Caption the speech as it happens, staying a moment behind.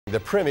The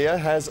Premier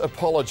has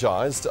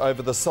apologised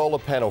over the solar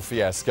panel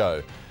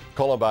fiasco.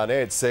 Colin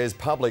Barnett says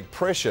public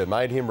pressure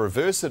made him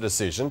reverse a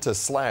decision to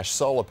slash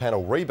solar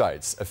panel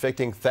rebates,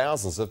 affecting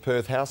thousands of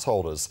Perth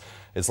householders.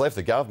 It's left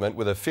the government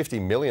with a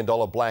 $50 million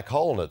black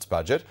hole in its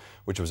budget,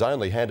 which was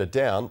only handed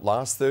down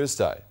last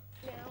Thursday.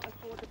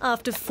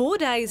 After 4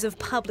 days of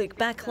public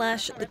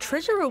backlash, the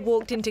Treasurer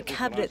walked into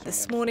Cabinet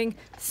this morning,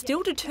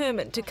 still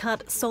determined to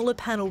cut solar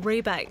panel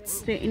rebates.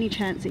 Is there any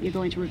chance that you're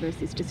going to reverse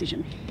this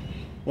decision?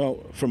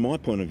 Well, from my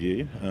point of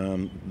view,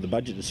 the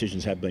budget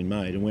decisions have been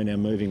made and we're now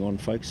moving on,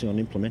 focusing on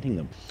implementing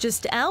them.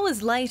 Just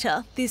hours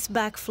later, this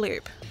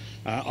backflip.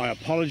 I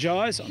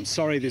apologise. I'm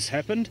sorry this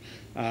happened.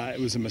 It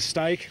was a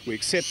mistake. We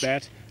accept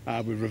that.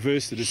 We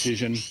reversed the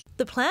decision.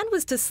 The plan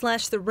was to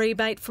slash the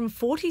rebate from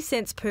 40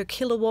 cents per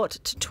kilowatt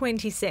to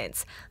 20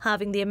 cents,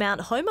 halving the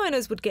amount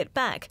homeowners would get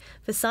back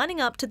for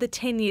signing up to the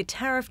 10-year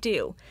tariff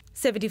deal.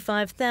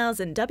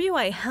 75,000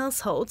 WA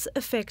households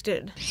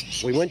affected.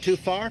 We went too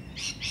far.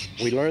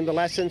 We learned the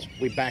lessons.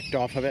 We backed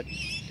off of it.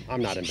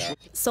 I'm not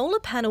embarrassed. Solar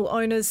panel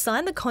owners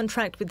signed the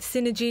contract with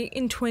Synergy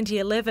in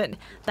 2011.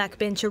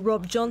 Backbencher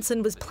Rob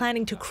Johnson was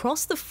planning to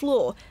cross the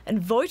floor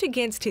and vote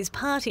against his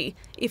party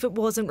if it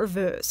wasn't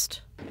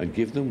reversed. And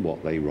give them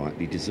what they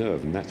rightly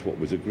deserve, and that's what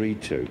was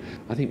agreed to.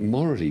 I think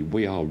morally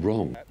we are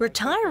wrong.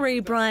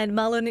 Retiree Brian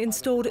Mullen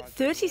installed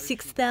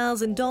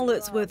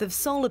 $36,000 worth of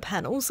solar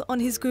panels on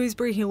his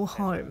Gooseberry Hill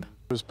home.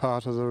 It was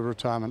part of the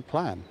retirement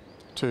plan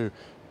to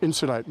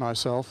insulate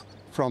myself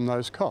from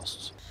those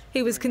costs.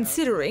 He was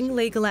considering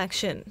legal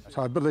action.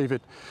 I believe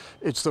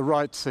it's the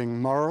right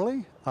thing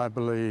morally, I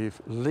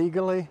believe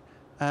legally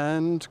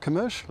and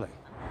commercially.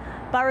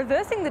 By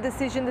reversing the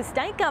decision, the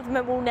state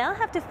government will now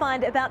have to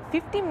find about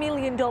 $50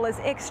 million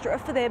extra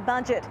for their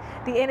budget.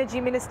 The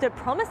Energy Minister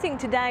promising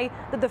today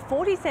that the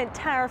 40-cent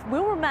tariff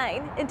will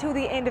remain until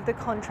the end of the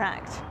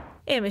contract.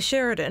 Emma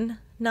Sheridan,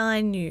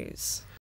 9 News.